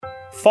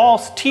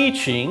false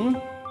teaching.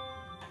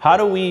 How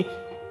do we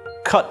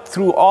cut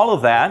through all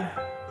of that?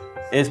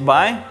 Is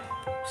by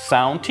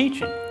sound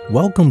teaching.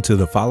 Welcome to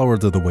the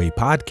Followers of the Way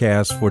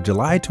podcast for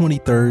July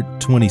 23rd,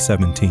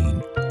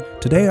 2017.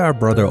 Today, our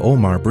brother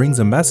Omar brings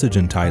a message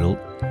entitled,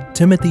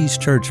 Timothy's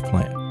Church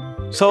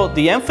Plant. So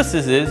the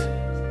emphasis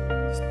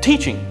is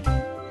teaching.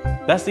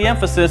 That's the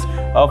emphasis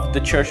of the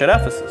church at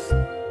Ephesus,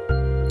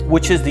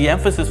 which is the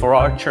emphasis for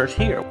our church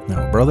here.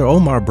 Now, Brother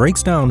Omar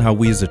breaks down how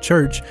we as a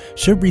church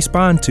should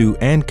respond to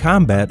and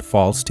combat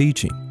false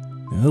teaching.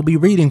 And he'll be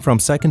reading from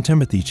 2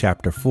 Timothy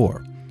chapter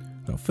 4.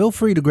 Now, feel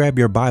free to grab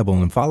your Bible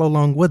and follow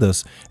along with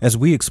us as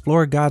we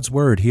explore God's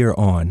Word here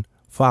on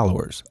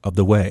Followers of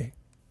the Way.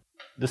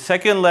 The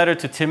second letter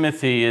to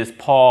Timothy is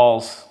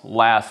Paul's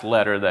last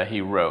letter that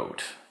he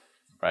wrote,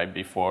 right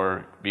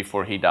before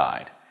he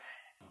died.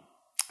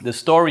 The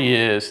story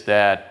is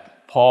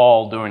that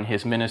Paul, during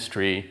his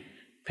ministry,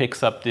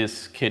 picks up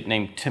this kid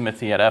named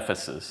Timothy at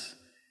Ephesus,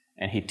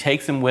 and he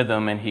takes him with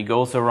him, and he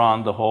goes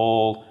around the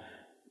whole,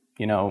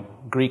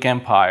 Greek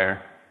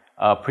Empire,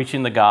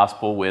 preaching the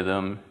gospel with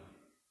him.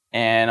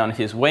 And on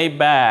his way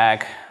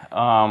back,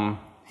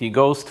 he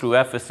goes through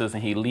Ephesus,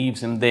 and he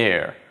leaves him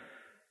there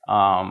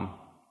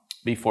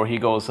before he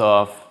goes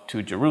off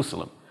to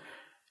Jerusalem.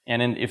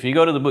 And if you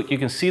go to the book, you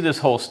can see this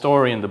whole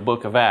story in the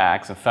book of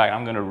Acts. In fact,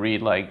 I'm going to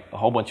read a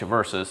whole bunch of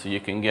verses so you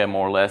can get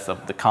more or less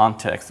of the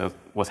context of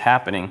what's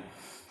happening.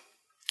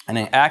 And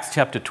in Acts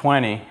chapter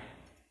 20,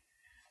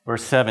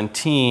 verse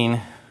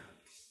 17,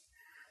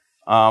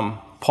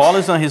 Paul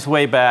is on his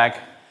way back,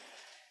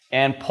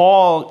 and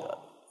Paul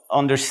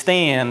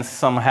understands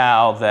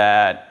somehow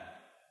that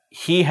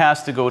he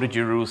has to go to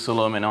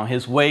Jerusalem, and on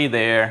his way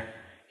there,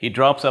 he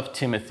drops off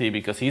Timothy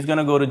because he's going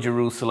to go to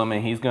Jerusalem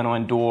and he's going to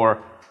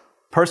endure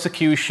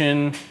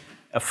persecution,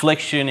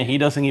 affliction, and he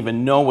doesn't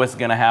even know what's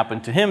going to happen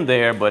to him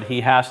there, but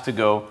he has to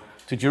go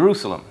to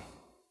Jerusalem.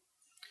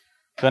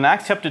 So in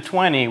Acts chapter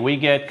 20, we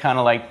get kind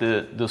of like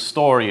the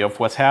story of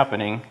what's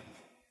happening.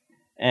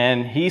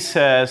 And he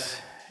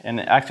says, in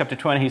Acts chapter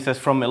 20, he says,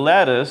 from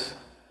Miletus,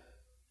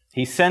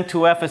 he sent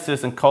to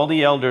Ephesus and called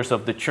the elders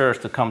of the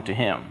church to come to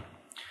him.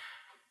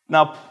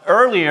 Now,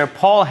 earlier,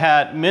 Paul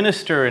had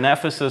ministered in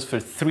Ephesus for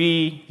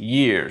 3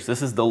 years.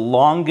 This is the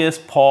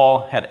longest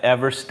Paul had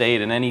ever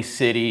stayed in any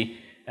city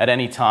at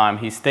any time.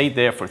 He stayed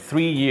there for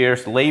 3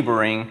 years,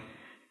 laboring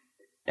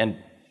and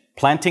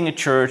planting a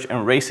church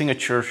and raising a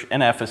church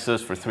in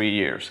Ephesus for 3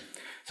 years.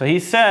 So he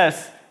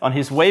says, on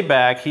his way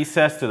back, he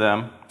says to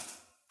them,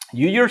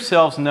 you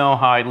yourselves know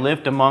how I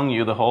lived among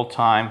you the whole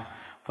time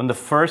from the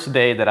first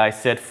day that I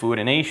set foot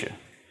in Asia,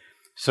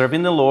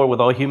 serving the Lord with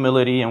all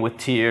humility and with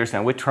tears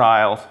and with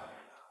trials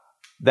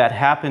that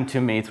happened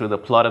to me through the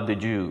plot of the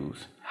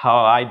Jews, how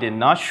I did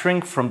not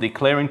shrink from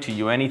declaring to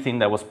you anything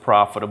that was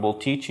profitable,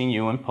 teaching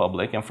you in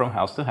public and from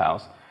house to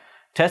house,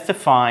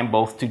 testifying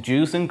both to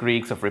Jews and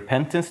Greeks of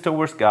repentance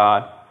towards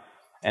God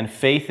and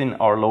faith in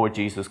our Lord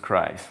Jesus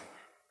Christ.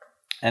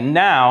 And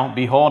now,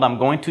 behold, I'm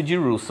going to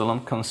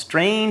Jerusalem,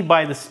 constrained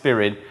by the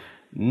Spirit,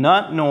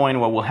 not knowing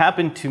what will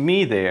happen to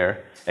me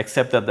there,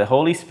 except that the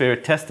Holy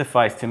Spirit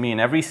testifies to me in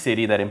every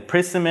city that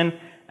imprisonment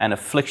and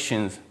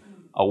afflictions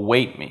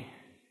await me.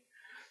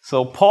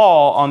 So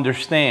Paul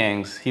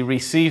understands, he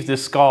receives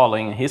this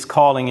calling. His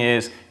calling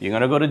is, you're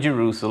going to go to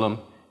Jerusalem,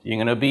 you're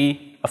going to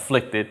be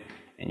afflicted,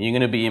 and you're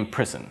going to be in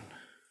prison.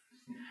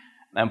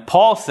 And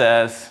Paul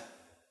says,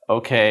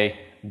 okay,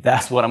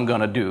 that's what I'm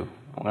going to do.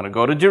 I'm going to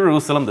go to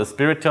Jerusalem. The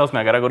Spirit tells me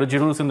I got to go to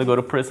Jerusalem to go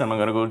to prison. I'm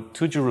going to go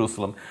to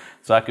Jerusalem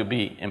so I could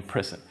be in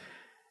prison.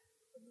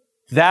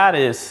 That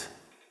is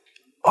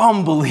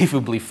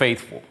unbelievably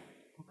faithful,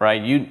 right?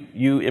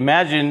 You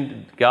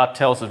imagine God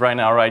tells us right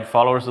now, right,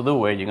 followers of the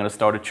way, you're going to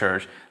start a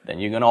church. Then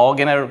you're going to all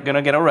going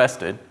to get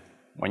arrested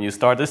when you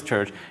start this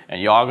church,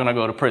 and you're all going to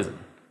go to prison.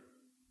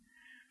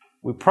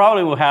 We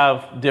probably will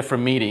have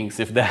different meetings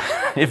if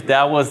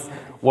that was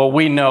what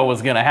we know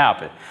was going to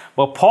happen.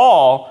 But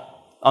Paul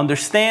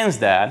understands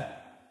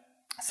that.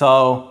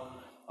 So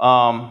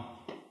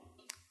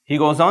he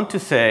goes on to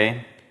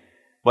say,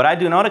 but I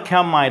do not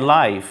account my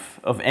life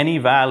of any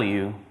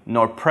value,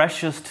 nor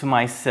precious to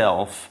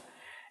myself,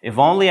 if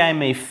only I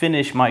may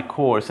finish my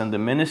course in the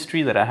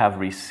ministry that I have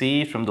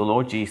received from the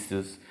Lord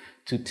Jesus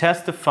to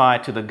testify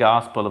to the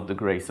gospel of the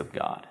grace of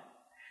God.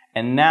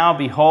 And now,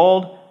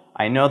 behold,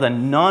 I know that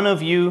none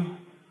of you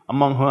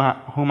among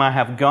whom I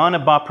have gone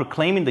about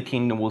proclaiming the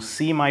kingdom will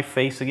see my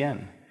face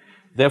again.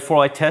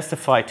 Therefore, I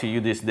testify to you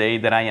this day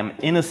that I am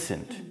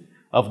innocent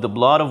of the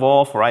blood of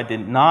all, for I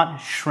did not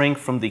shrink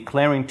from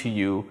declaring to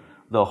you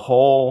the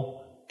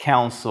whole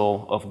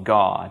counsel of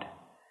God.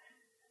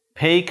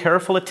 Pay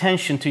careful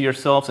attention to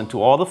yourselves and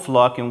to all the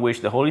flock in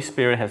which the Holy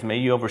Spirit has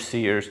made you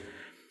overseers,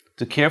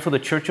 to care for the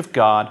church of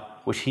God,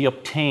 which he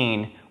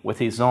obtained with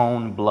his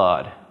own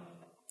blood.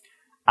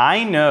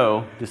 I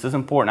know, this is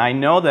important, I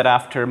know that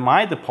after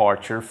my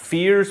departure,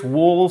 fierce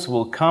wolves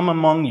will come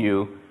among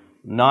you,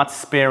 not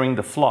sparing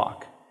the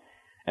flock.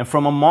 And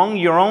from among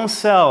your own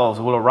selves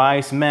will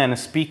arise men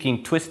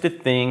speaking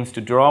twisted things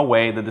to draw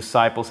away the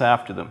disciples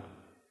after them.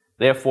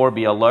 Therefore,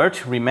 be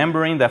alert,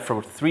 remembering that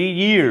for 3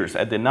 years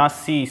I did not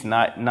cease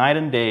night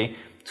and day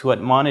to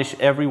admonish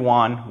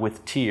everyone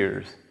with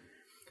tears.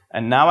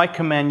 And now I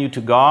commend you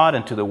to God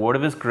and to the word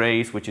of his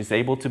grace, which is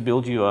able to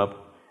build you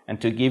up and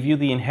to give you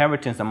the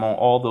inheritance among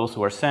all those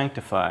who are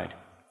sanctified.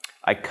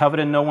 I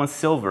coveted no one's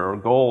silver or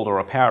gold or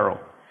apparel.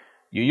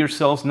 You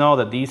yourselves know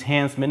that these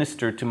hands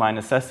ministered to my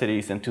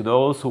necessities and to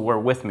those who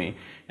were with me.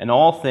 In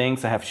all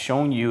things I have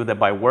shown you that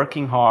by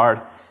working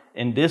hard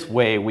in this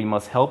way we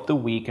must help the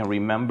weak and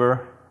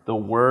remember the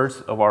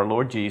words of our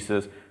Lord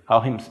Jesus,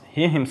 how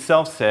he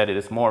himself said it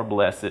is more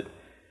blessed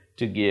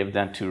to give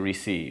than to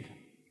receive.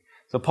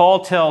 So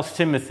Paul tells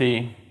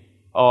Timothy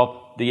of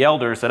the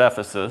elders at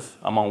Ephesus,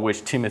 among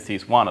which Timothy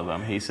is one of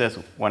them. He says,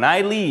 when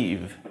I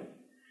leave,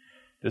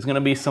 there's going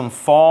to be some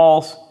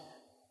false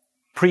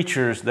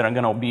preachers that are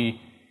going to be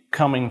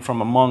coming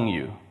from among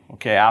you.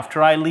 Okay,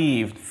 after I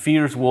leave,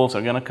 fierce wolves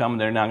are going to come.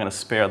 They're not going to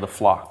spare the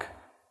flock.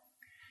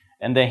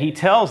 And then he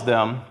tells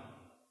them,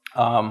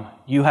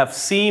 you have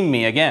seen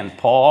me. Again,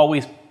 Paul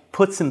always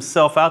puts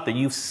himself out there.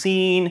 You've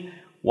seen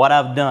what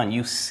I've done.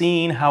 You've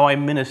seen how I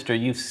minister.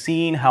 You've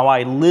seen how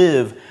I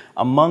live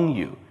among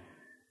you.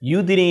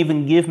 You didn't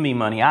even give me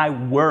money. I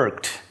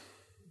worked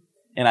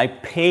and I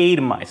paid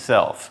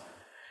myself.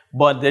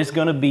 But there's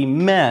going to be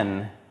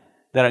men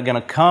that are going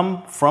to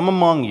come from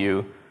among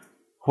you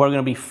who are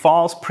going to be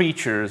false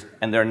preachers,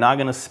 and they're not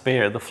going to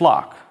spare the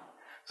flock.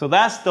 So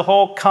that's the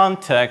whole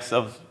context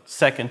of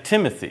 2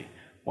 Timothy.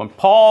 When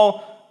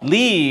Paul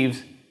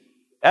leaves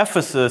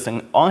Ephesus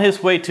and on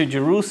his way to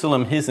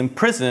Jerusalem, he's in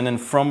prison, and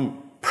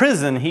from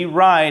prison he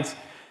writes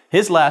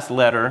his last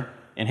letter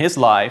in his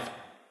life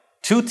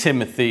to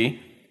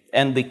Timothy.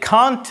 And the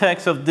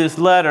context of this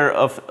letter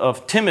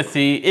of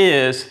Timothy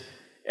is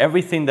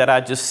everything that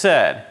I just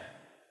said.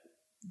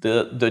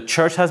 The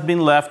church has been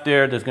left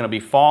there. There's going to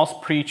be false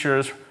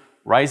preachers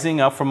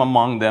rising up from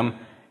among them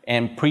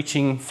and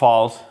preaching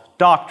false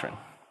doctrine.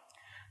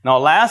 Now,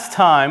 last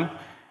time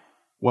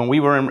when we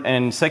were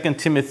in 2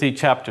 Timothy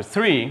chapter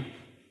 3,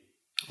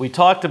 we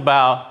talked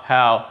about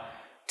how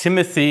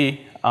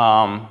Timothy,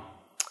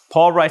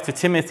 Paul writes to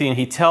Timothy and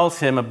he tells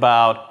him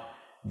about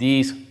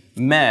these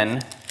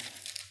men.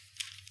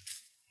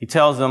 He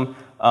tells them,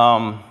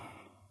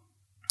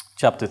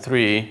 chapter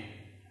 3,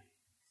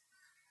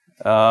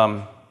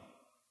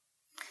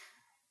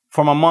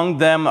 from among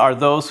them are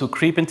those who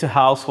creep into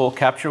household,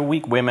 capture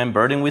weak women,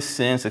 burdened with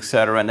sins,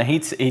 etc. And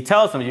he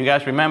tells them, you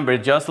guys remember,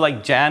 just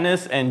like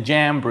Jannes and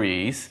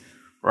Jambres,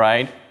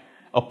 right,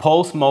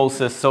 opposed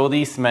Moses, so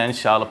these men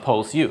shall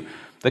oppose you.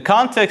 The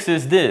context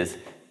is this.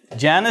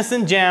 Jannes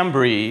and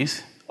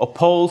Jambres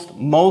opposed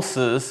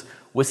Moses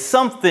with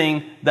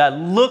something that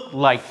looked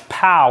like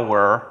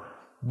power,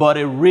 but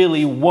it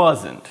really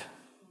wasn't.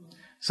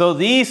 So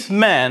these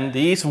men,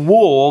 these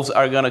wolves,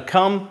 are going to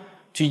come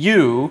to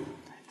you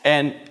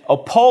and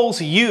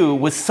oppose you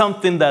with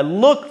something that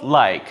looked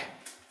like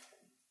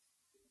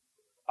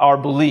our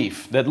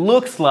belief, that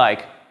looks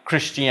like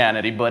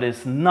Christianity, but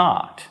it's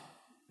not,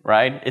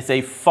 right? It's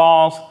a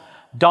false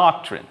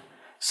doctrine.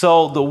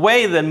 So the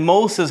way that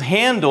Moses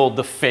handled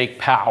the fake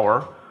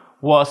power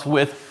was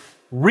with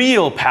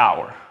real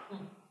power,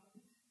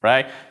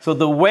 right? So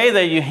the way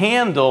that you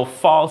handle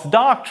false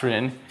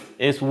doctrine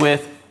is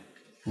with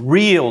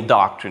real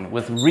doctrine,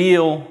 with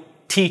real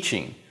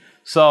teaching.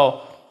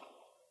 So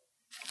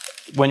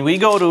when we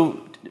go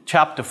to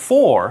chapter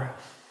 4,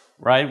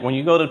 right, when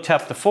you go to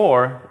chapter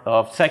 4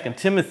 of 2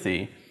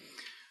 Timothy,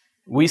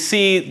 we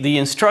see the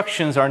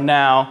instructions are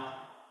now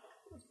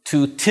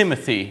to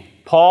Timothy.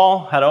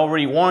 Paul had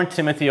already warned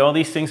Timothy, all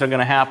these things are going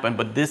to happen,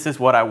 but this is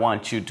what I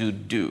want you to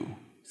do.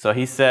 So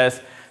he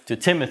says to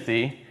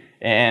Timothy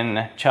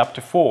in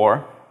chapter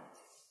 4,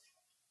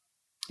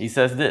 he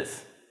says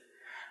this,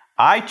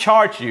 I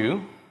charge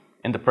you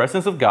in the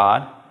presence of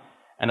God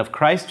and of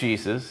Christ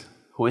Jesus,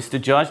 who is to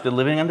judge the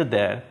living and the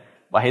dead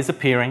by his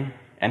appearing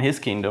and his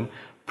kingdom,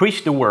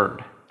 preach the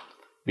word.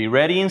 Be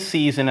ready in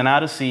season and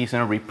out of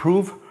season,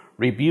 reprove,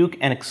 rebuke,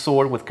 and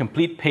exhort with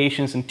complete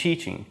patience and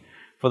teaching.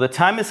 For the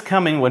time is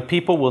coming when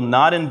people will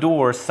not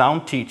endure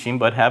sound teaching,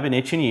 but having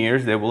itching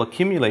ears, they will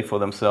accumulate for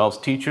themselves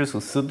teachers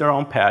who suit their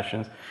own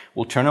passions,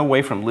 will turn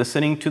away from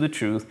listening to the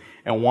truth,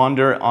 and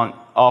wander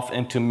off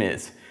into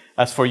myths.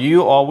 As for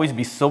you, always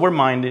be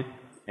sober-minded,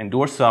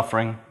 endure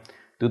suffering,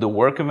 do the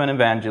work of an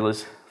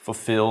evangelist,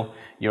 fulfill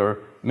your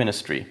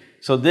ministry.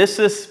 So this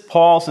is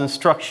Paul's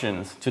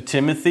instructions to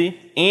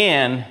Timothy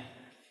and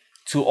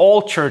to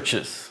all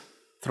churches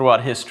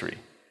throughout history.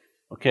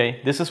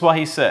 Okay, this is what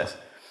he says.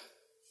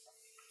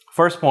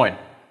 First point,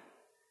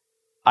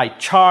 I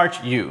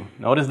charge you.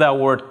 Notice that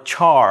word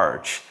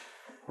charge,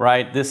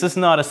 right? This is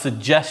not a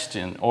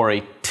suggestion or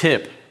a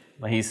tip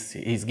that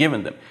he's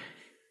given them.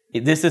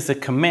 This is a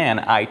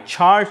command. I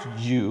charge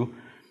you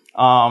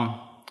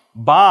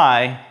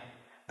by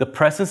the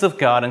presence of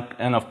God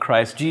and of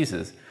Christ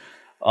Jesus.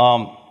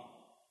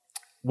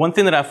 One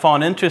thing that I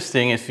found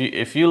interesting,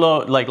 if you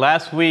like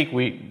last week,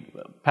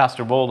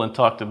 Pastor Bolden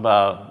talked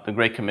about the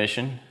Great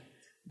Commission,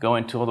 go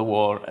into the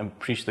world and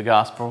preach the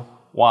gospel.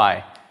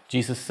 Why?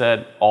 Jesus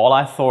said, all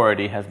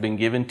authority has been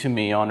given to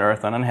me on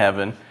earth and in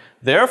heaven.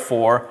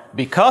 Therefore,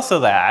 because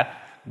of that,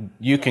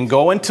 you can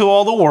go into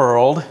all the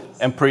world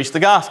and preach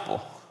the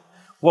gospel.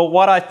 Well,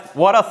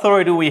 what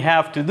authority do we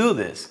have to do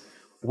this?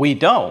 We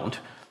don't.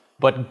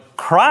 But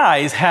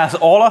Christ has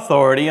all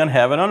authority on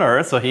heaven and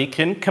earth, so he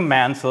can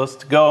command us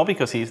to go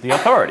because he's the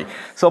authority.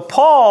 So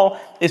Paul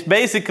is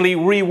basically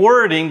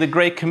rewording the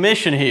Great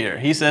Commission here.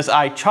 He says,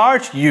 I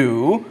charge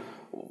you.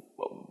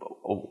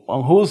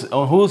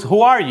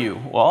 Who are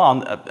you?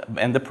 Well,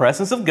 in the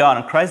presence of God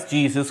and Christ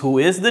Jesus, who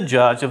is the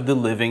judge of the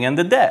living and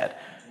the dead.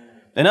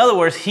 In other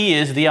words, he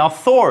is the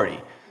authority.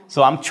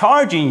 So I'm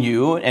charging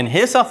you in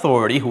his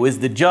authority, who is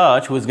the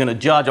judge, who is going to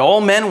judge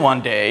all men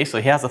one day. So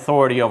he has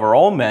authority over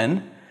all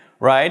men,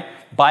 right?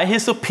 By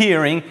his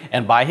appearing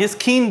and by his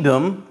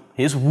kingdom,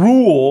 his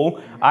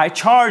rule, I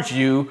charge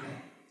you,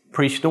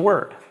 preach the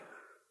word.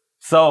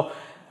 So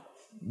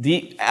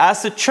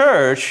as a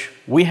church,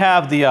 we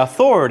have the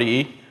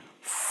authority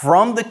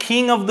from the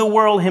King of the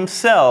world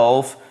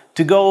himself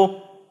to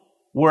go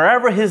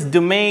wherever his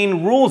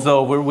domain rules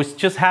over, which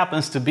just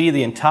happens to be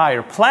the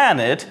entire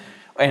planet,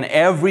 and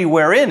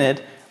everywhere in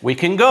it, we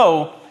can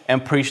go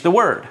and preach the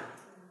word.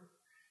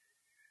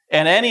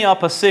 And any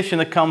opposition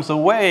that comes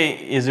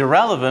away is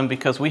irrelevant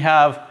because we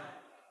have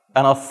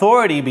an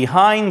authority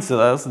behind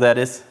us that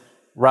is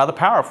rather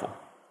powerful,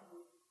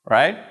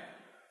 right?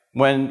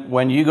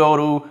 When you go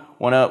to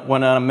when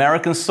an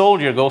American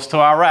soldier goes to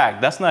Iraq,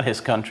 that's not his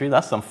country,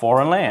 that's some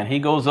foreign land. He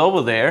goes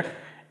over there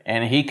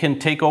and he can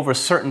take over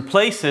certain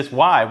places.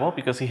 Why? Well,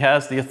 because he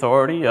has the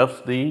authority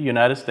of the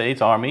United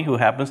States Army who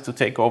happens to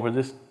take over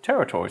this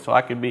territory. So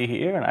I can be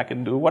here and I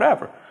can do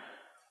whatever.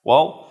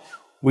 Well,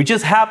 we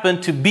just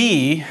happen to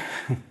be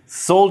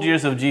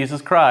soldiers of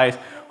Jesus Christ,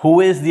 who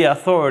is the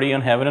authority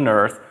on heaven and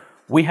earth.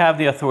 We have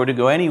the authority to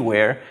go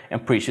anywhere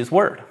and preach his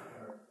word.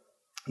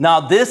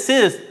 Now,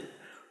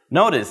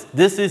 notice,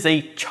 this is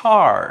a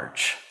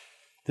charge.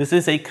 This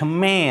is a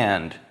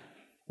command.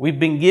 We've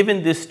been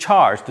given this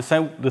charge, the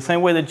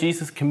same way that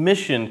Jesus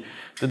commissioned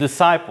the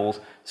disciples,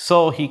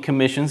 so he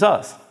commissions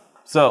us.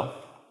 So,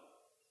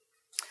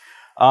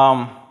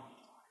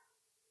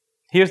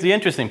 here's the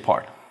interesting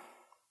part.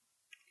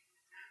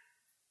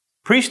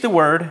 Preach the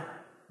word,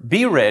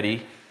 be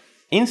ready,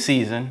 in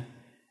season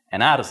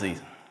and out of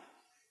season.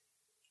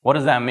 What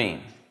does that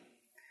mean?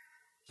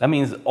 That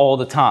means all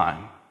the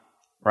time,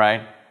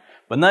 right?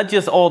 But not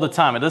just all the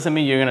time. It doesn't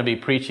mean you're going to be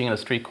preaching in a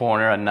street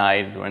corner at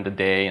night, during the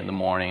day, in the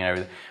morning, and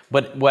everything.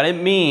 But what it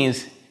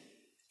means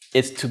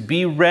is to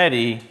be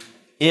ready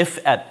if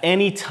at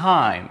any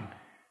time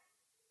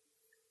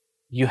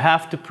you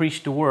have to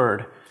preach the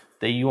word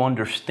that you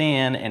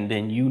understand and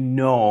then you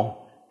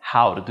know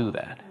how to do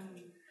that.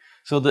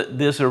 So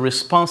there's a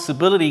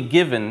responsibility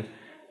given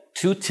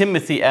to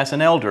Timothy as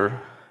an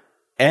elder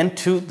and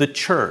to the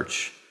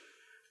church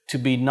to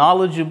be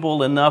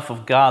knowledgeable enough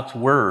of God's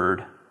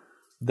word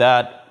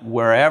that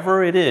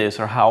wherever it is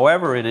or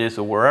however it is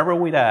or wherever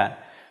we're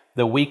at,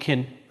 that we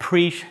can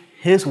preach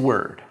his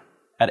word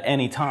at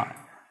any time,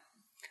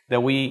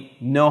 that we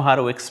know how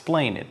to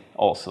explain it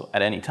also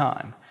at any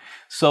time.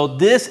 So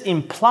this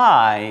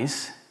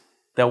implies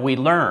that we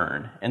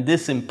learn, and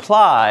this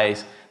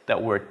implies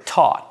that we're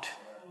taught.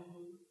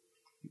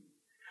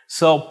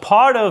 So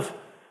part of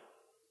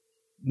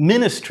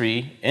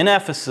ministry in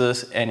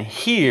Ephesus and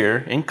here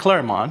in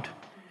Claremont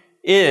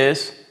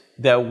is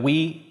that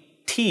we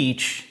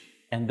teach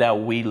and that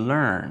we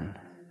learn.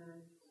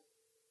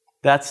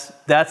 That's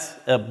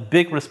a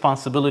big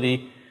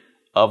responsibility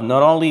of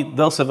not only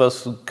those of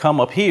us who come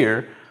up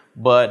here,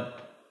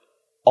 but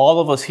all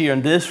of us here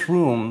in this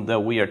room, that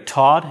we are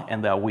taught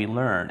and that we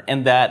learn,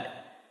 and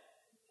that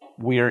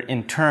we are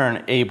in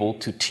turn able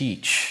to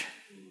teach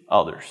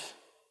others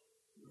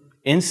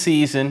in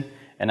season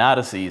and out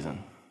of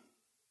season.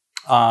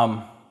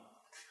 One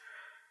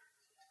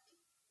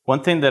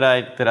thing that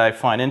I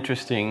find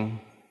interesting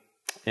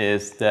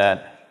is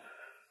that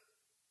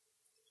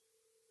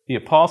the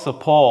Apostle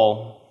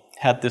Paul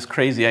had this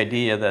crazy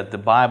idea that the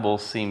Bible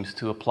seems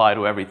to apply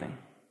to everything.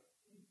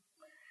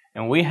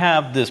 And we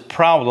have this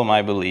problem,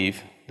 I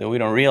believe, that we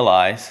don't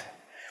realize,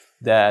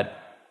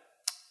 that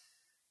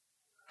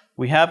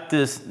we have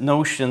this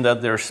notion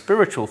that there are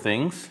spiritual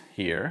things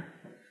here,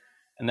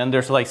 and then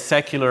there's like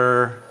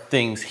secular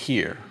things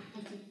here.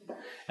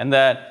 And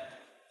that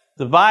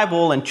the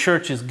Bible and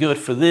church is good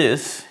for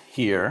this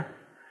here,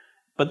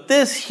 but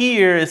this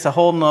here is a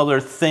whole nother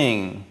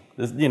thing.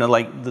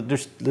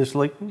 There's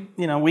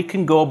we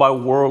can go by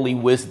worldly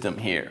wisdom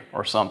here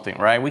or something,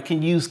 right? We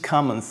can use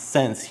common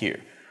sense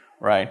here,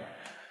 right?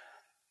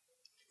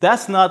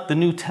 That's not the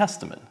New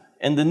Testament.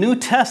 In the New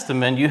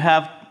Testament, you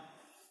have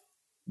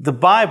the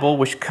Bible,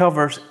 which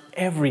covers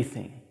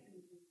everything.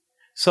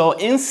 So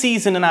in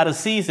season and out of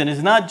season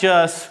is not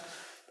just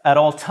at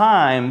all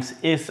times,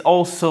 it's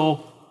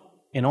also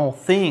in all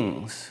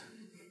things.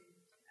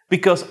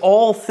 Because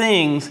all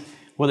things,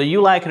 whether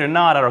you like it or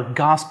not, are a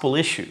gospel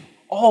issue.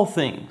 All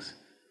things.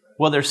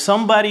 Whether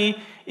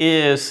somebody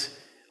is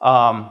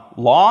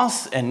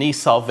lost and need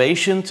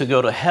salvation to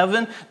go to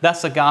heaven,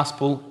 that's a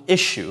gospel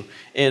issue.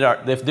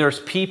 If there's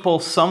people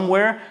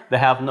somewhere that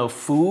have no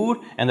food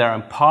and they're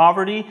in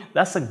poverty,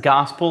 that's a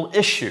gospel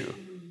issue.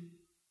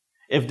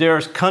 If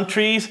there's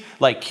countries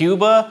like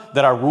Cuba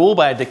that are ruled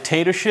by a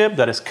dictatorship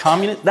that is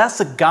communist, that's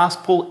a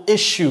gospel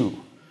issue.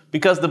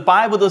 Because the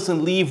Bible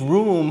doesn't leave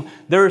room.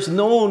 There is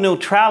no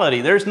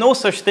neutrality. There's no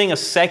such thing as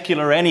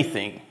secular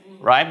anything,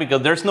 right?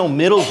 Because there's no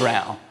middle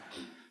ground.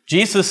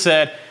 Jesus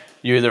said,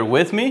 you're either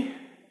with me,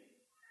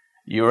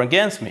 you're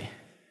against me,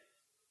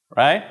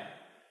 right?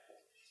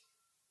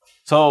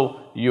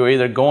 So you're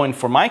either going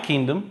for my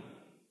kingdom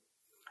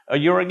or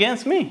you're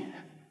against me.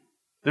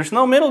 There's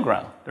no middle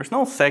ground. There's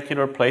no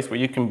secular place where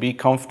you can be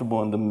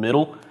comfortable in the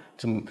middle.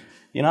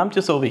 I'm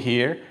just over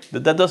here.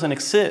 That doesn't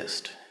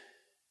exist.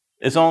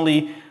 It's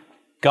only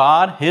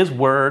God, His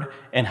Word,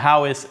 and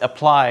how it's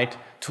applied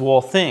to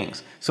all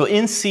things. So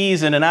in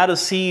season and out of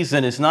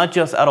season, it's not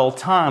just at all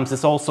times,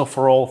 it's also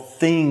for all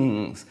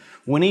things.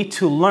 We need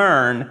to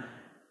learn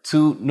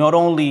to not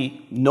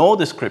only know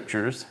the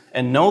Scriptures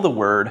and know the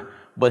Word,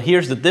 but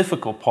here's the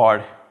difficult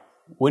part.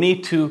 We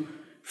need to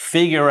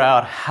figure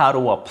out how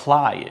to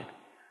apply it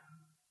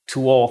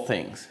to all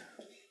things.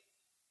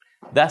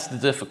 That's the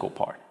difficult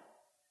part.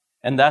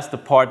 And that's the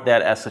part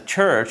that as a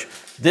church,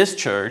 this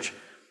church,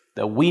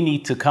 that we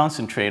need to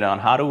concentrate on.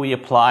 How do we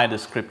apply the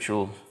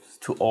scriptures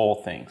to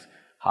all things?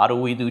 How do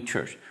we do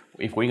church?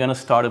 If we're going to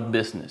start a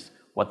business,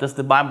 what does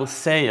the Bible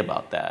say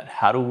about that?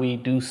 How do we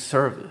do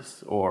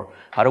service? Or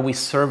how do we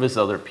service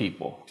other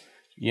people?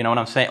 You know what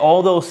I'm saying?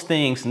 All those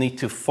things need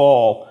to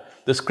fall.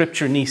 The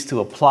scripture needs to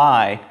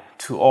apply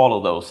to all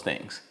of those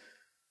things.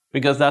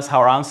 Because that's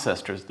how our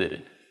ancestors did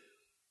it.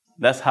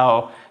 That's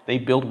how they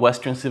built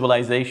Western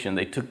civilization.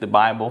 They took the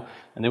Bible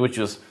and they would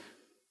just,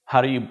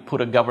 how do you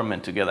put a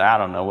government together? I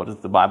don't know. What does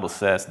the Bible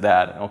says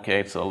that?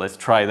 Okay, so let's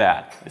try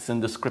that. It's in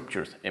the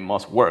scriptures. It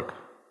must work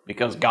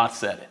because God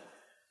said it.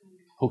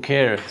 Who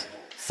cares?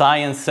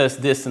 Science says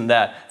this and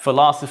that.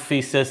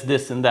 Philosophy says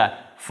this and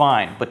that.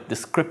 Fine, but the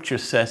scripture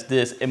says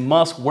this. It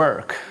must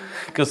work.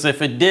 Because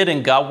if it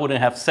didn't, God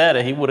wouldn't have said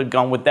it. He would have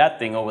gone with that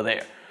thing over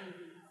there.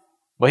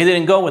 But He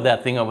didn't go with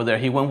that thing over there.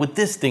 He went with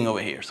this thing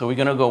over here. So we're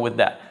going to go with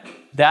that.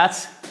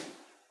 That's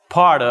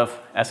part of,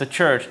 as a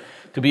church,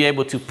 to be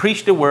able to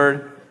preach the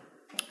word,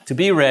 to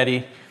be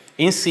ready,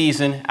 in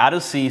season, out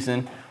of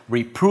season,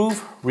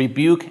 reprove,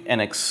 rebuke,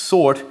 and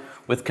exhort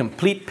with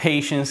complete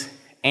patience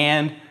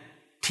and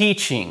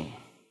teaching.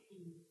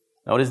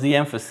 Notice the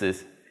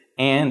emphasis.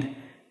 And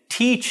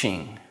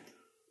teaching.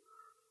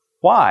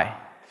 Why?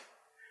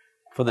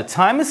 For the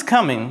time is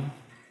coming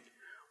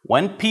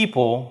when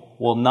people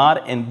will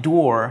not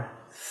endure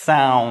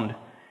sound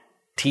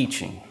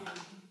teaching.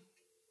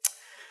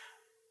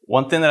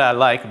 One thing that I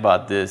like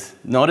about this,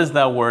 notice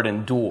that word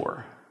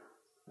endure.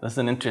 That's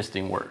an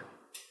interesting word.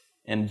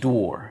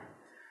 Endure.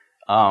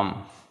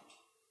 The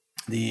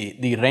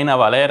Reina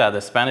Valera,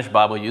 the Spanish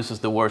Bible, uses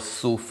the word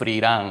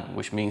sufrirán,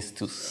 which means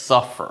to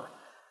suffer.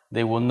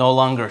 They will no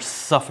longer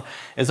suffer.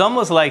 It's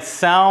almost like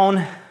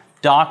sound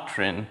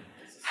doctrine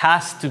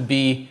has to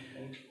be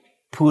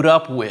put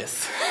up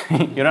with. You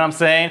know what I'm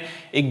saying?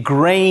 It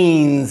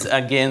grains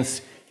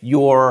against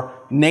your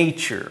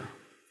nature,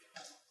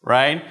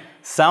 right?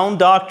 Sound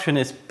doctrine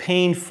is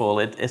painful.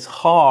 It's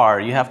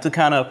hard. You have to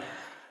kind of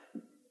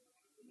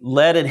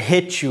let it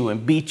hit you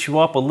and beat you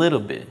up a little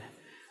bit.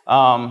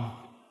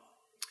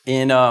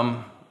 In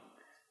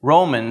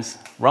Romans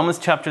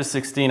chapter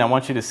 16, I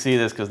want you to see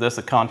this because there's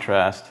a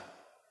contrast.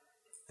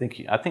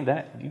 I think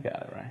that you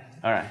got it right.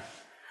 All right.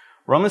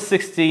 Romans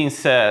 16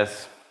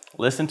 says,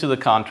 listen to the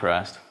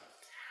contrast.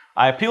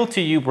 I appeal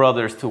to you,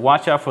 brothers, to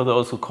watch out for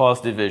those who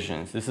cause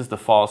divisions. This is the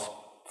false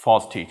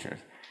teachers.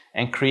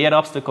 And create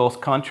obstacles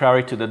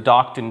contrary to the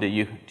doctrine that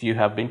you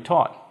have been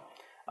taught.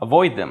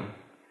 Avoid them.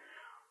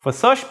 For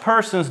such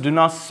persons do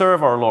not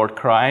serve our Lord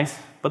Christ,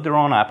 but their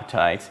own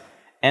appetites.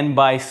 And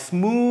by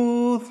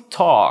smooth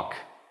talk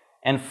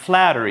and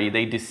flattery,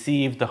 they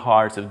deceive the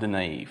hearts of the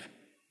naive.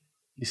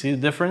 You see the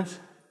difference?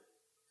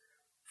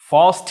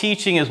 False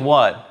teaching is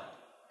what?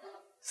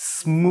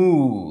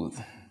 Smooth,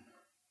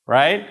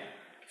 right?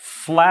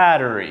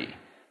 Flattery,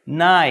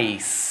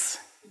 nice.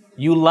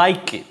 You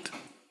like it.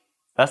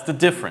 That's the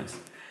difference.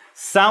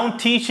 Sound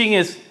teaching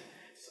is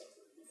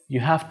you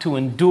have to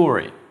endure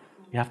it.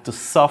 You have to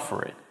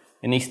suffer it.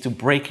 It needs to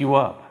break you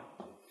up.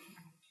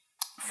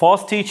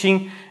 False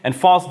teaching and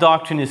false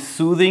doctrine is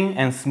soothing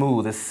and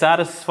smooth. It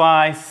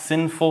satisfies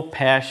sinful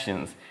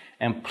passions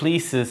and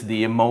pleases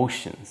the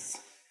emotions.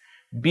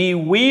 Be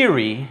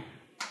weary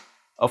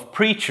of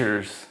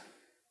preachers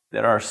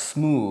that are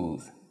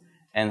smooth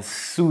and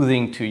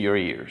soothing to your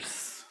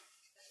ears.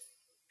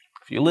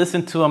 If you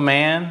listen to a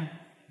man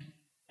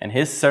and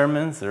his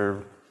sermons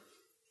are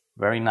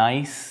very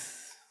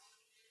nice,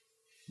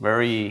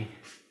 very,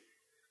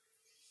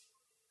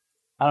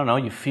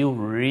 you feel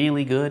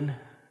really good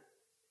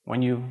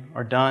when you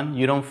are done.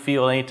 You don't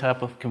feel any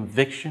type of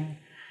conviction.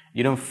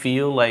 You don't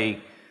feel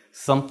like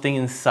something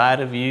inside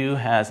of you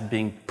has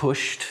been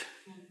pushed,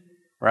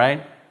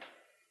 right?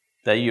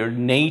 that your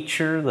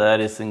nature that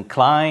is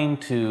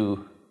inclined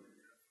to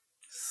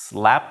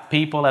slap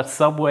people at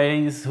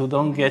Subways who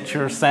don't get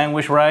your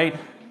sandwich right,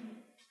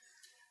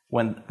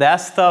 when that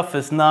stuff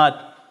is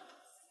not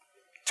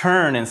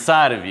turned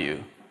inside of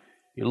you,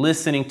 you're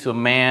listening to a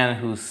man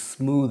who's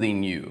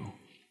smoothing you.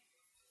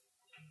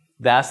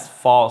 That's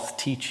false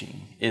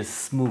teaching, is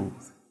smooth,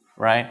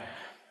 right?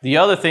 The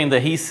other thing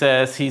that he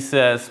says,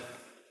 they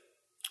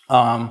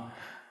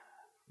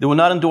will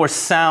not endure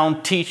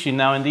sound teaching.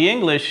 Now, in the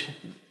English,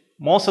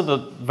 most of the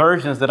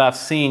versions that I've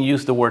seen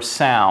use the word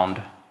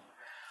sound.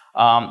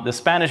 The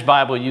Spanish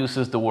Bible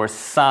uses the word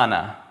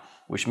sana,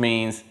 which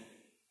means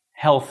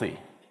healthy,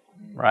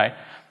 right?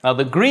 Now,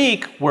 the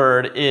Greek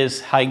word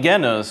is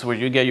hygienos, where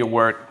you get your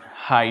word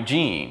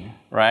hygiene,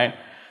 right?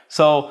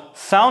 So,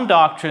 sound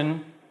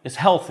doctrine is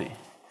healthy,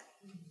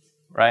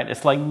 right?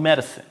 It's like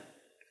medicine.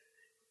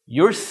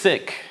 You're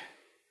sick.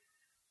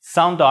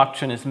 Sound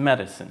doctrine is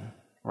medicine,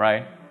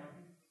 right?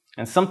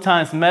 And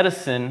sometimes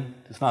medicine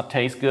does not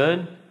taste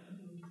good.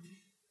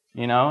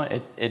 You know,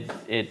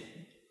 it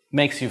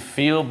makes you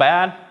feel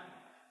bad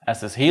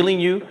as it's healing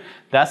you.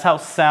 That's how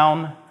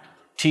sound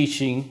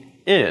teaching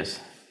is.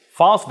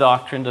 False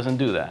doctrine doesn't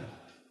do that.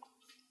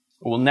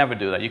 It will never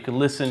do that. You can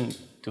listen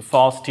to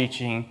false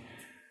teaching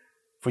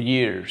for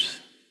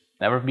years,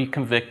 never be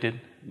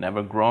convicted,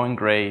 never grow in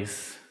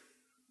grace,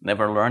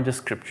 never learn the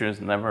scriptures,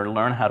 never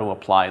learn how to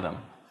apply them.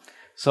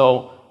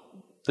 So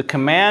the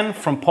command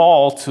from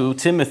Paul to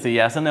Timothy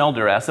as an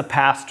elder, as a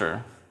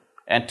pastor,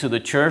 and to the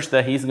church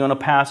that he's going to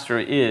pastor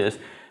is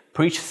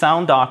preach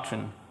sound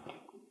doctrine.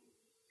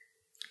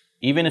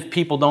 Even if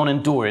people don't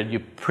endure it, you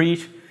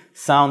preach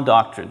sound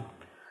doctrine.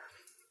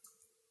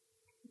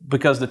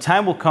 Because the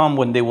time will come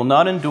when they will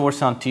not endure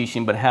sound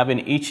teaching, but having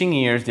itching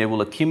ears, they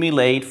will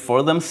accumulate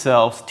for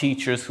themselves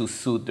teachers who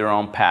suit their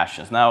own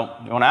passions.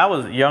 Now, when I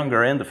was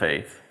younger in the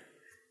faith,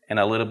 and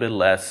a little bit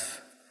less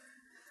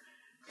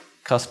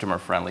customer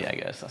friendly, I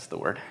guess that's the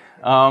word.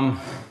 I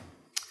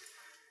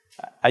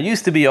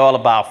used to be all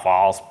about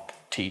false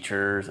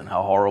teachers and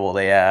how horrible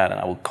they are, and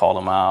I would call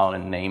them out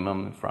and name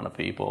them in front of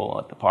people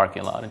at the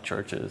parking lot in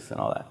churches and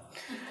all that.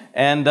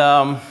 And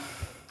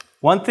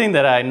one thing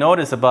that I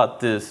noticed about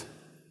this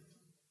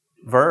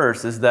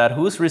verse is that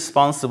who's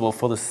responsible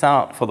for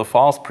the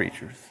false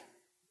preachers?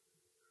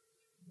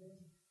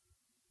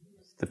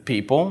 The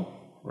people,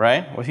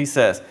 right? What he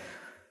says,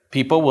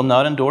 people will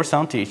not endure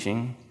sound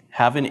teaching,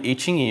 having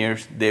itching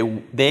ears,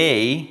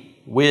 they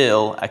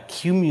will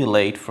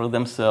accumulate for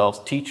themselves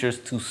teachers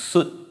to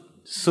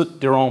suit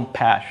their own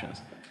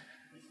passions.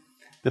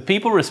 The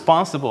people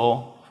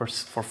responsible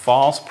for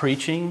false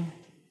preaching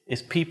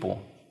is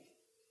people.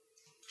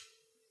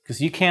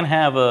 Because you can't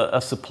have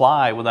a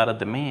supply without a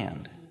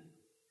demand.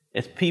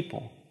 It's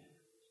people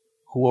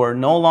who are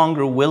no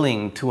longer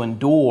willing to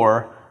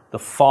endure the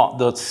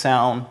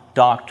sound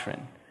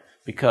doctrine.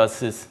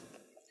 Because it's,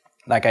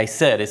 like I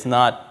said, it's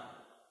not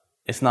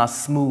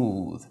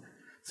smooth.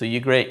 So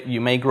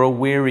you may grow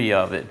weary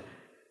of it.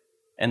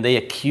 And they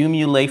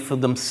accumulate for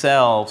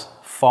themselves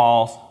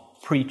false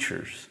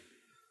preachers.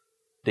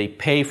 They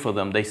pay for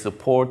them, they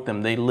support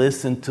them, they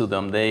listen to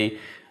them, they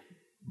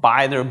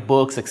buy their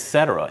books,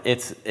 etc.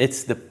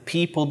 It's the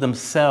people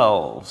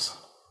themselves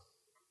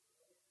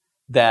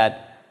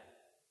that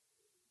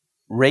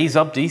raise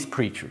up these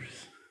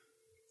preachers.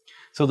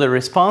 So the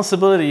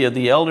responsibility of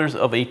the elders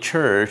of a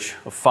church,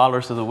 of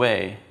followers of the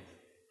way,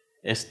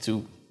 is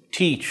to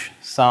teach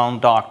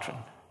sound doctrine.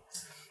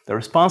 The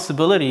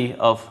responsibility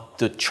of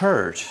the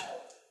church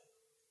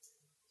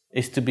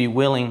is to be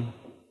willing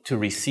to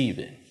receive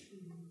it.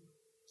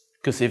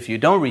 Because if you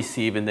don't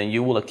receive it, then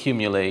you will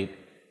accumulate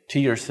to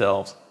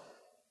yourselves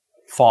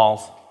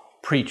false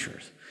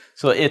preachers.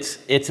 So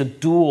it's a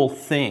dual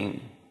thing.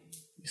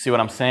 You see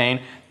what I'm saying?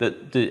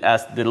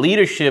 As the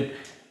leadership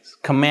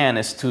command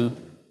is to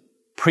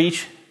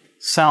preach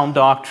sound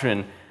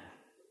doctrine,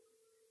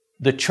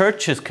 the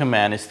church's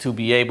command is to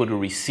be able to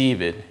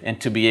receive it and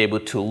to be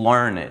able to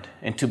learn it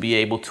and to be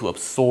able to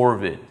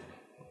absorb it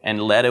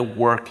and let it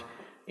work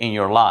in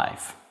your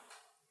life.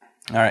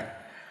 All right.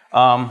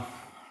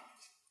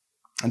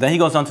 And then he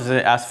goes on to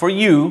say, as for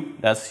you,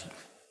 that's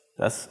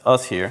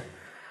us here,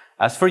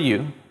 as for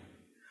you,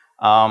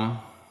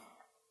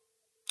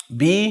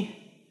 be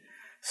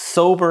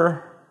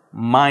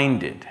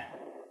sober-minded.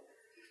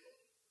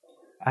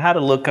 I had to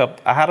look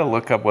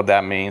up what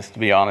that means, to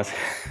be honest.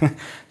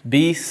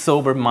 Be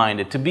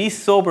sober-minded. To be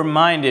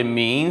sober-minded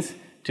means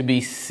to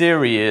be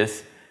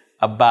serious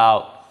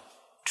about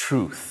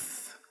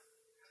truth.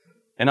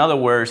 In other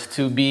words,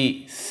 to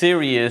be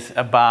serious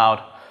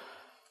about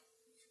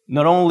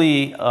not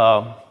only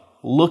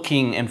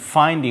looking and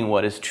finding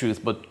what is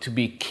truth, but to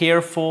be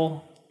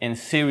careful and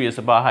serious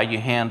about how you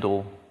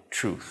handle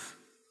truth.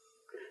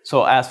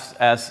 So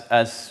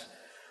as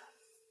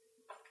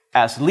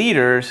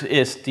leaders,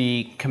 it's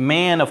the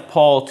command of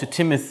Paul to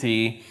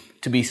Timothy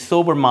to be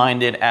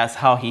sober-minded as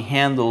how he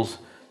handles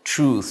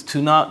truth.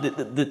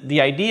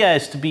 The idea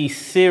is to be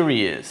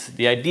serious.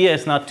 The idea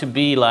is not to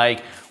be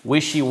like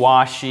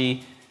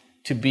wishy-washy,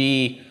 to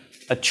be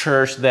a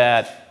church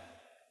that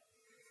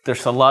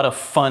There's a lot of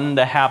fun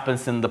that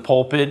happens in the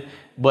pulpit,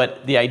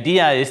 but the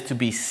idea is to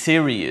be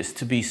serious,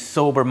 to be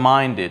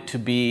sober-minded, to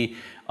be,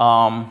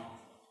 when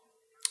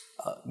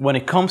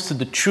it comes to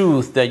the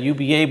truth, that you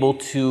be able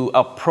to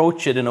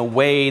approach it in a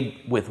way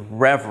with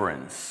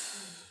reverence.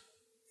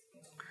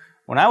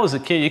 When I was a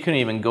kid, you couldn't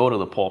even go to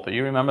the pulpit.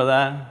 You remember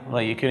that?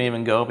 Like, you couldn't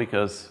even go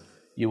because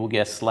you will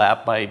get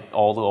slapped by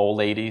all the old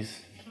ladies.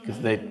 Because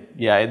it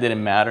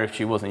didn't matter if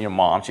she wasn't your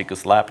mom. She could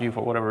slap you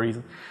for whatever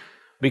reason.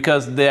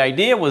 Because the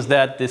idea was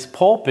that this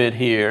pulpit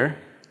here,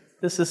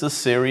 this is a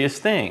serious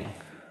thing.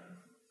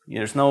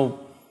 There's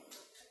no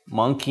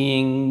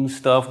monkeying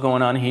stuff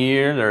going on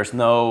here. There's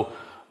no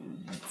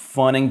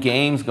fun and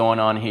games going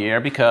on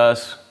here,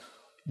 because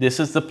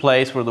this is the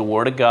place where the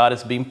Word of God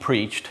is being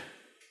preached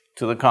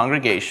to the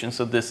congregation.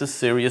 So this is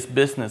serious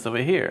business over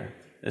here.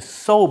 It's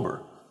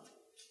sober.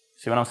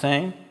 See what I'm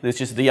saying? It's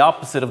just the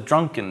opposite of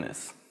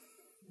drunkenness.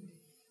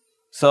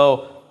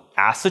 So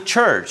as a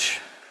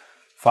church,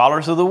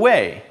 followers of the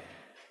way,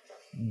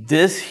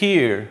 this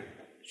here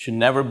should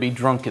never be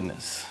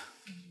drunkenness.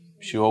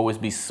 It should always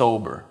be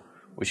sober.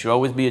 We should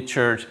always be a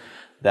church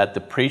that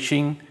the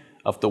preaching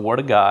of the Word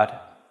of God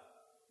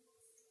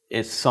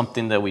is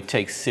something that we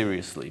take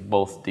seriously,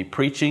 both the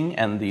preaching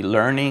and the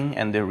learning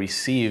and the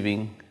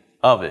receiving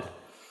of it.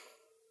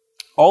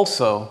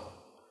 Also,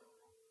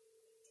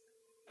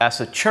 as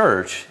a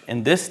church,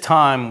 in this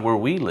time where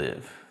we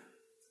live,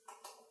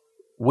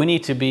 we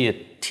need to be a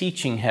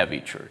teaching-heavy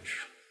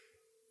church.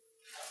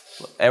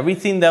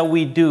 Everything that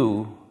we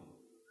do,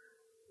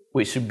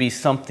 we should be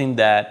something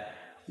that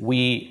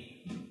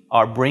we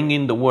are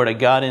bringing the Word of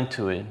God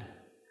into it.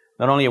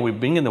 Not only are we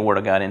bringing the Word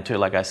of God into it,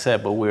 like I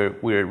said, but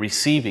we're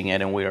receiving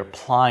it and we're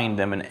applying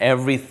them in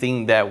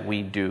everything that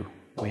we do.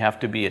 We have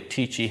to be a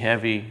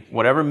teachy-heavy,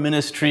 whatever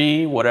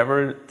ministry,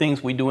 whatever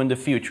things we do in the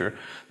future.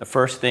 The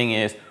first thing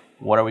is,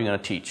 what are we going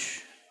to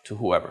teach to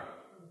whoever?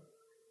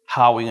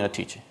 How are we going to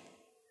teach it?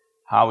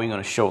 How are we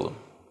going to show them?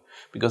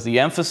 Because the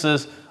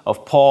emphasis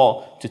of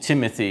Paul to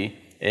Timothy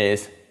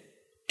is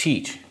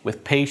teach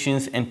with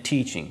patience and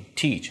teaching.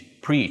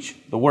 Teach, preach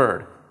the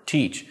word,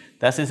 teach.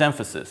 That's his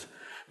emphasis.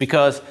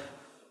 Because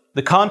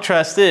the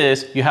contrast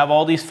is, you have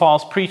all these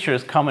false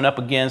preachers coming up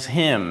against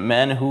him,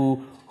 men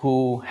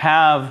who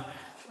have,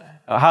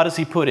 how does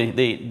he put it?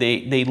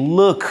 They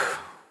look,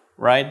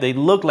 right? They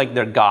look like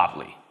they're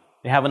godly.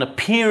 They have an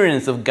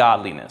appearance of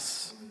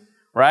godliness,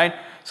 right?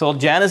 So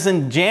Jannes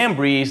and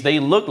Jambres, they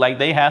look like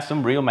they have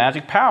some real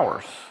magic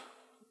powers.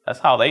 That's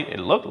how it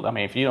looked. I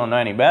mean, if you don't know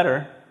any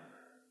better.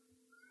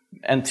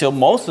 Until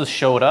Moses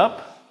showed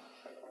up,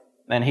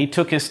 and he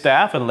took his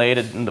staff and laid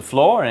it in the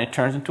floor, and it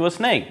turns into a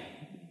snake.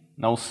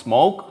 No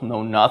smoke,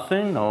 no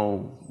nothing,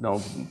 no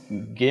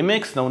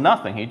gimmicks, no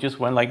nothing. He just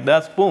went like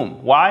that,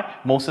 boom. Why?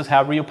 Moses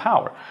had real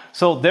power.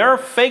 So their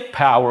fake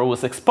power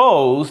was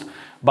exposed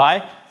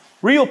by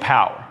real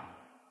power.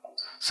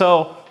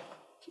 So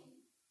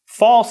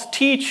false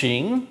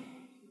teaching,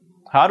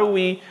 how do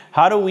we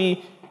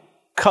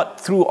cut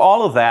through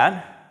all of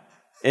that?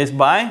 Is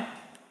by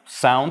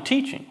sound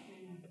teaching.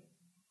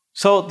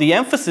 So the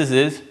emphasis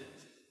is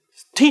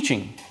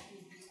teaching.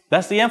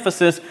 That's the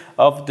emphasis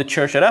of the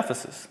church at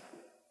Ephesus,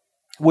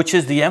 which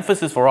is the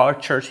emphasis for our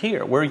church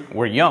here.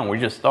 We're young. We're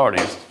just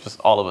starting. It's just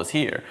all of us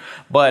here.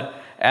 But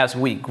as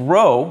we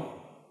grow,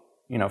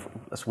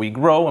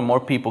 and more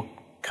people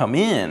come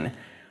in,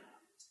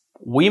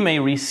 we may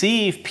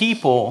receive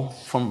people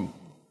from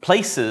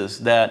places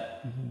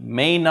that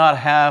may not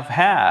have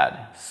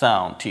had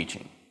sound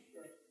teaching.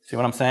 See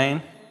what I'm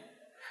saying?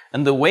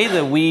 And the way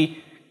that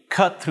we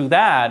cut through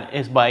that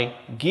is by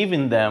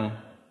giving them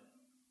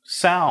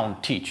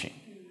sound teaching.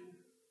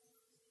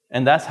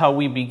 And that's how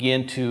we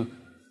begin to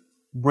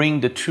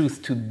bring the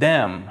truth to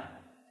them,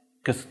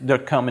 because they're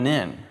coming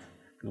in.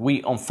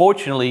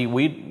 Unfortunately,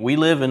 we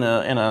live in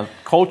a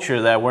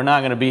culture that we're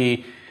not going to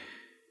be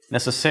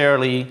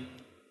necessarily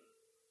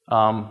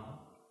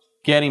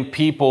getting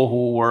people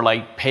who were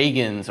like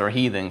pagans or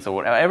heathens or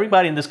whatever.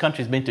 Everybody in this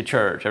country has been to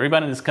church.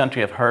 Everybody in this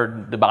country have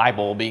heard the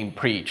Bible being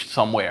preached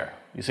somewhere.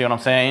 You see what I'm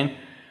saying?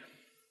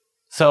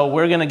 So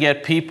we're going to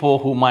get people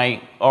who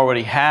might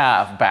already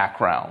have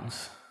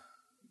backgrounds.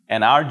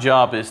 And our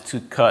job is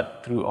to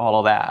cut through all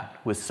of that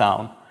with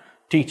sound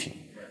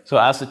teaching. So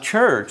as a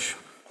church,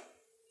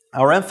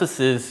 our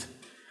emphasis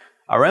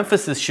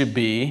should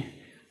be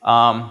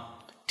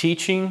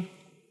teaching,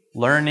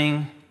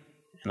 learning,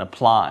 and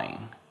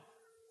applying.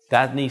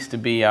 That needs to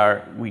be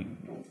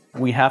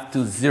we have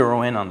to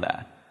zero in on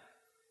that.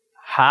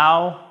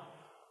 How?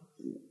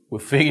 We'll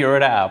figure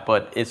it out,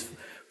 but it's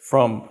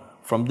from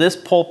this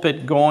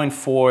pulpit going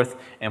forth,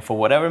 and for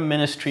whatever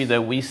ministry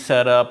that we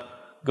set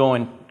up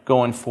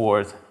going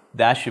forth,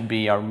 that should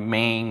be our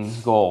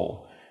main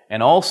goal.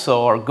 And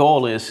also our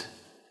goal is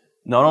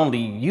not only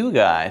you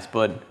guys,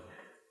 but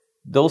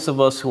those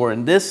of us who are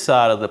in this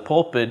side of the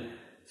pulpit,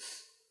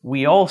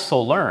 we also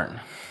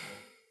learn.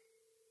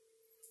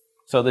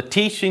 So the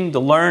teaching, the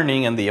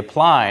learning, and the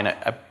applying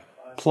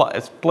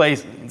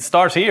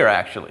starts here,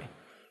 actually.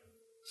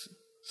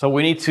 So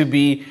we need to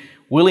be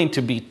willing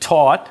to be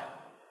taught,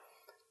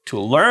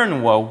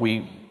 learn what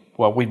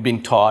we've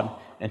been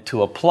taught and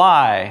to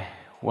apply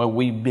what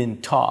we've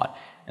been taught.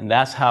 And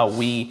that's how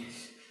we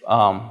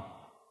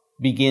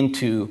begin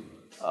to,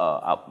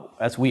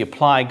 as we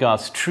apply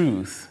God's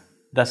truth,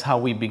 that's how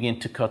we begin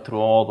to cut through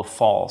all the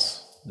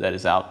false that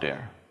is out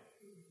there.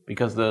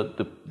 Because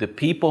the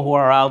people who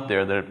are out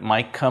there that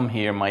might come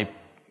here,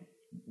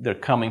 they're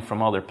coming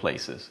from other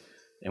places.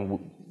 And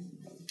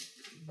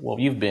well,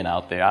 you've been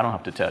out there. I don't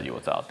have to tell you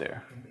what's out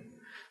there.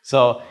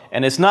 So,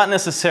 and it's not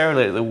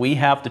necessarily that we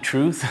have the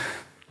truth,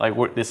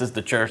 like this is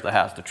the church that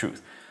has the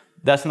truth.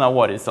 That's not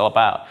what it's all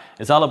about.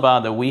 It's all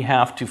about that we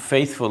have to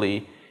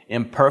faithfully,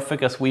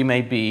 imperfect as we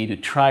may be, to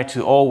try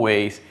to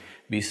always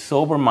be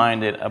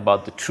sober-minded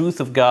about the truth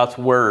of God's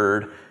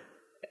word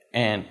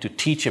and to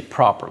teach it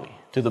properly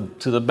to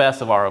the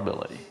best of our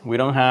ability.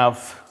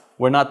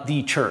 We're not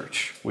the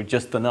church. We're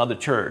just another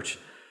church.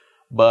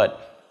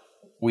 But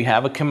we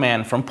have a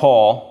command from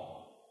Paul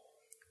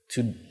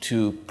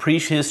to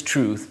preach his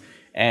truth,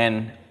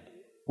 and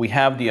we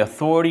have the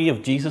authority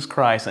of Jesus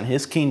Christ and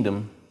his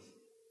kingdom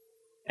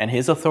and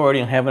his authority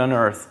in heaven and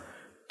earth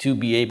to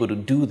be able to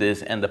do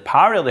this, and the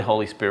power of the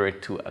Holy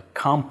Spirit to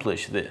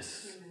accomplish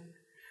this.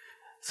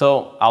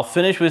 So I'll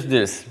finish with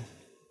this.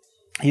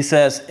 He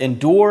says,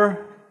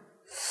 endure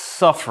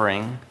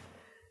suffering,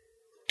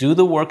 do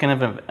the work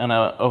of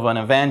an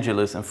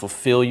evangelist, and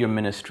fulfill your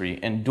ministry.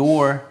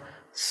 Endure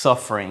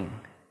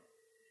suffering.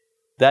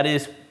 That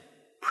is,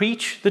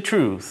 preach the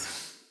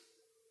truth.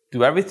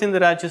 Do everything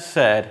that I just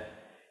said,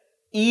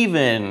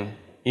 even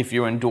if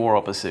you endure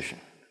opposition.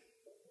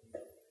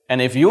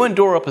 And if you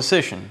endure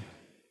opposition,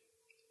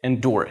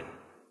 endure it.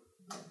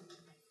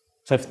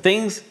 So if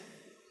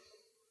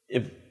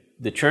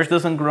the church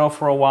doesn't grow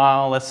for a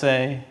while, let's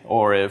say,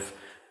 or if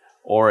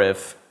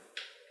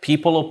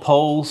people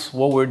oppose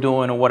what we're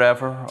doing or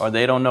whatever, or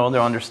they don't know, they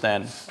don't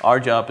understand, our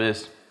job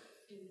is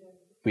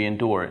we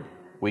endure it.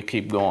 We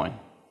keep going,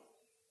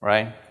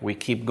 right? We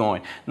keep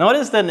going.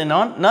 Notice that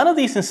none of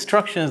these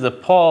instructions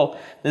that Paul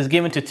is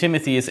giving to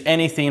Timothy is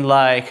anything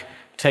like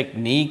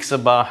techniques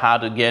about how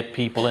to get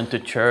people into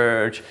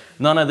church.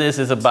 None of this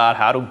is about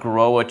how to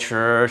grow a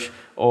church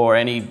or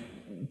any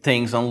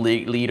things on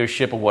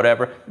leadership or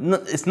whatever.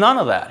 It's none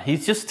of that.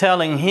 He's just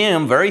telling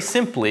him very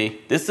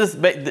simply, this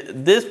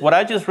what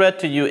I just read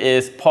to you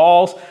is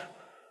Paul's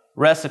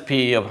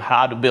recipe of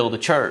how to build a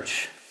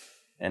church.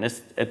 And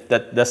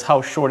that's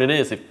how short it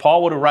is. If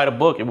Paul were to write a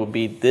book, it would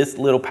be this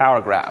little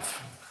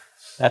paragraph.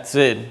 That's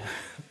it.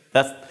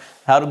 That's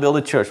how to build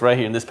a church right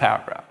here in this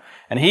paragraph.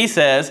 And he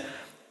says,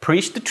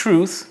 preach the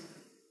truth,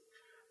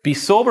 be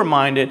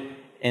sober-minded,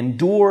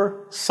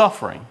 endure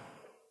suffering.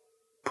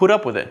 Put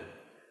up with it.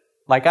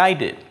 Like I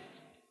did.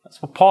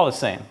 That's what Paul is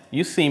saying.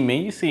 You see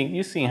me.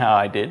 You see how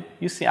I did.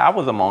 You see, I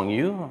was among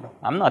you.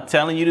 I'm not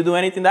telling you to do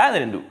anything that I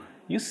didn't do.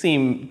 You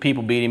see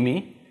people beating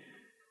me.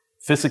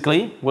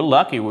 Physically, we're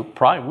lucky. You're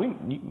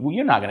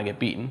not going to get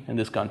beaten in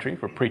this country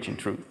for preaching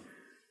truth.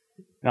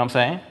 You know what I'm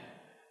saying?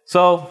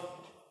 So,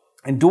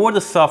 endure the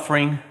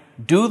suffering.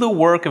 Do the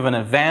work of an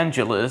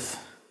evangelist.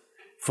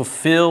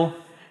 Fulfill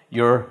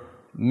your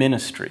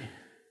ministry.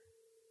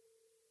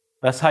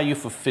 That's how you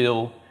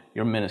fulfill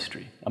your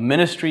ministry. A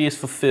ministry is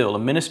fulfilled. A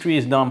ministry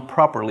is done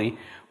properly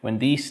when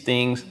these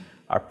things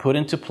are put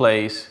into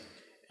place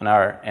and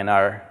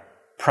are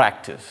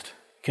practiced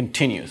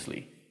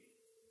continuously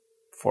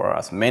for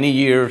as many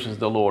years as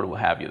the Lord will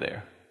have you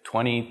there.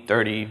 20,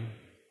 30,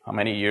 how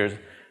many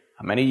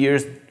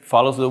years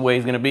follows the way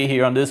He's going to be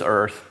here on this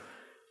earth.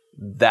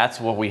 That's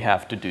what we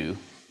have to do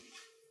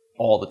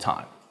all the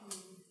time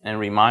and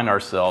remind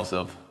ourselves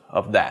of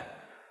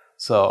that.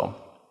 So,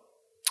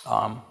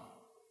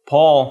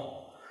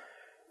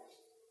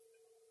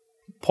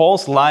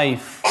 Paul's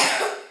life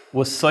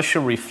was such a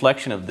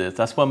reflection of this.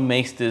 That's what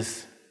makes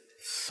this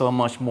so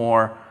much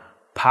more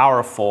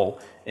powerful,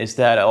 is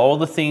that all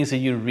the things that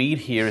you read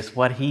here is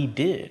what he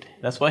did.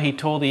 That's what he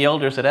told the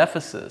elders at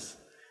Ephesus.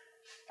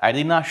 I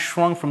did not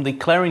shrink from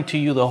declaring to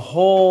you the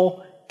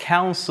whole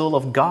counsel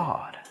of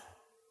God.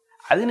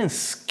 I didn't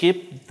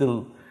skip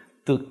the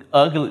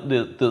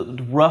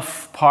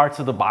rough parts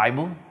of the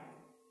Bible.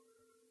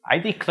 I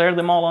declare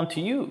them all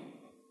unto you.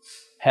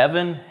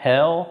 Heaven,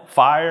 hell,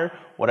 fire,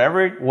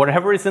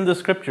 whatever is in the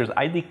scriptures,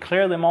 I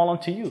declare them all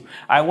unto you.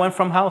 I went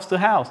from house to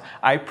house.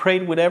 I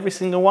prayed with every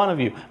single one of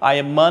you. I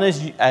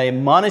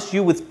admonished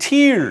you with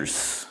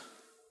tears.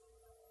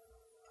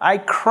 I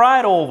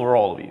cried over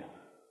all of you.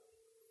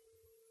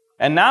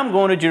 And now I'm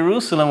going to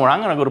Jerusalem, where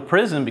I'm going to go to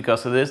prison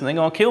because of this, and they're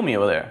going to kill me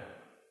over there.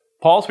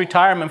 Paul's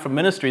retirement from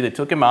ministry, they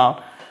took him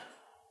out.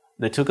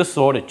 They took a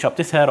sword, they chopped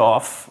his head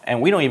off,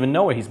 and we don't even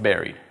know where he's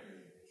buried.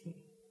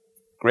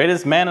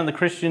 Greatest man in the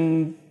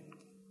Christian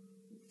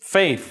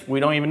faith, we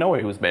don't even know where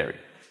he was buried.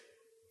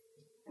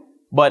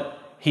 But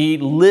he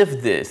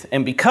lived this.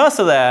 And because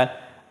of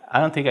that, I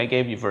don't think I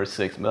gave you verse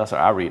 6, but that's all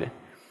right, I'll read it.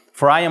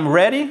 For I am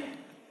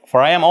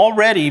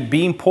already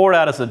being poured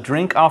out as a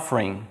drink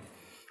offering,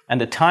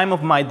 and the time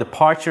of my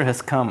departure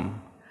has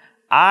come.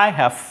 I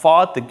have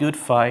fought the good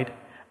fight.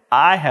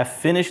 I have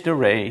finished the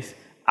race.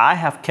 I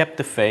have kept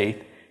the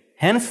faith.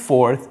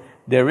 Henceforth,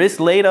 there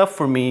is laid up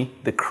for me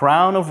the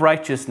crown of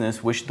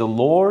righteousness, which the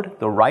Lord,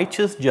 the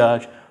righteous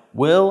judge,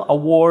 will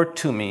award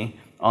to me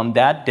on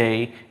that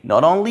day,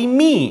 not only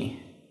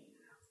me,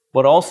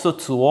 but also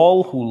to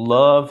all who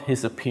love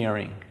his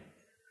appearing.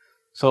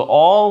 So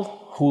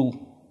all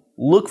who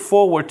look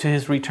forward to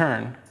his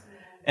return,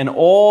 and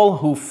all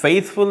who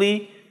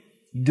faithfully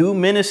do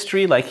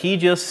ministry like he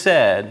just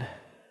said,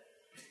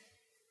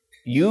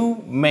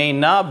 you may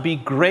not be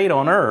great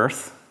on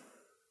earth,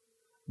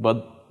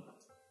 but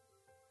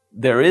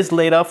there is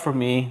laid up for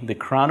me the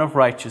crown of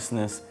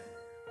righteousness,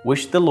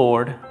 which the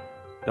Lord,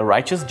 the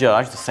righteous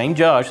judge, the same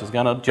judge who's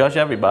going to judge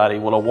everybody,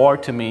 will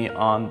award to me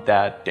on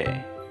that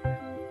day.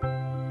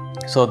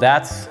 So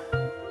that's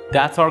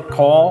our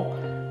call.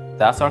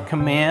 That's our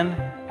command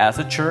as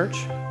a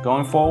church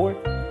going forward.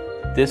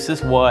 This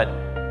is what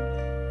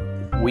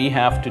we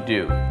have to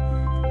do.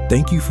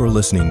 Thank you for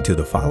listening to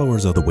the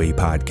Followers of the Way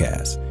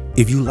podcast.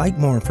 If you like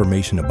more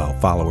information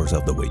about Followers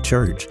of the Way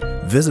Church,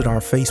 visit our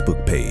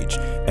Facebook page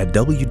at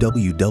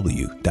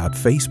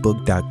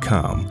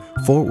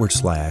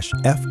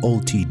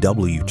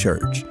www.facebook.com/FOTW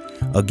Church.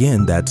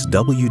 Again, that's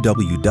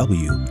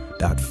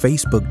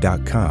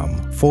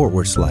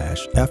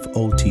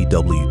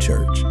www.facebook.com/FOTW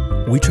Church.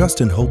 We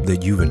trust and hope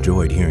that you've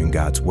enjoyed hearing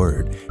God's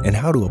Word and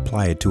how to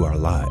apply it to our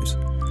lives.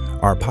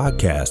 Our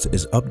podcast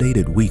is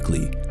updated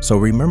weekly, so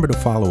remember to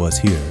follow us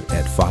here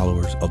at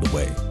Followers of the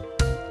Way.